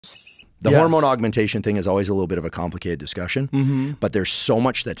The hormone augmentation thing is always a little bit of a complicated discussion, but there's so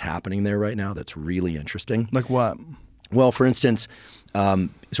much that's happening there right now that's really interesting. Like what? Well, for instance,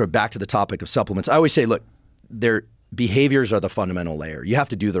 sort of back to the topic of supplements, I always say, look, their behaviors are the fundamental layer. You have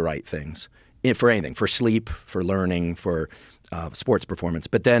to do the right things for anything, for sleep, for learning, for sports performance.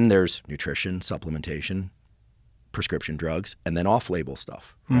 But then there's nutrition, supplementation, prescription drugs, and then off-label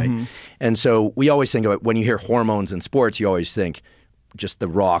stuff, right? And so we always think about when you hear hormones in sports, you always think just the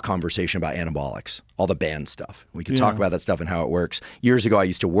raw conversation about anabolics, all the banned stuff. We could talk about that stuff and how it works. Years ago, I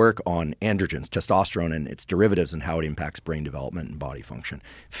used to work on androgens, testosterone and its derivatives and how it impacts brain development and body function,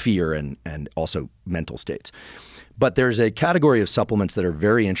 fear and also mental states. But there's a category of supplements that are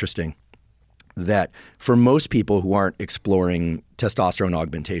very interesting that for most people who aren't exploring testosterone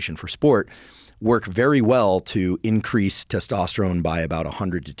augmentation for sport work very well to increase testosterone by about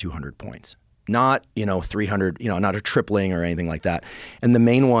 100 to 200 points. Not, 300, not a tripling or anything like that. And the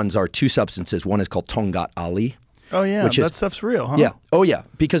main ones are two substances. One is called Tongkat Ali. Oh, yeah. That stuff's real, huh? Yeah. Oh, yeah.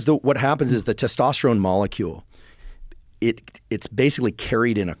 Because what happens is the testosterone molecule, it's basically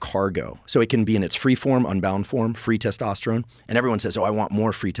carried in a cargo. So it can be in its free form, unbound form, free testosterone. And everyone says, oh, I want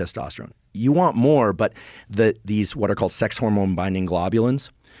more free testosterone. You want more, but these what are called sex hormone binding globulins.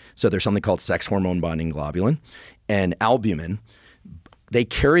 So there's something called sex hormone binding globulin and albumin. They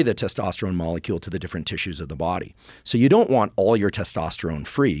carry the testosterone molecule to the different tissues of the body. So you don't want all your testosterone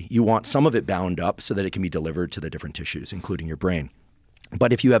free. You want some of it bound up so that it can be delivered to the different tissues, including your brain.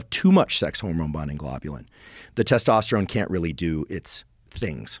 But if you have too much sex hormone binding globulin, the testosterone can't really do its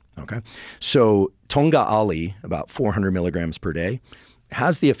things, okay? So Tongkat Ali, about 400 milligrams per day,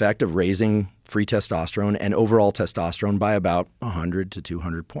 has the effect of raising free testosterone and overall testosterone by about 100 to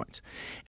 200 points.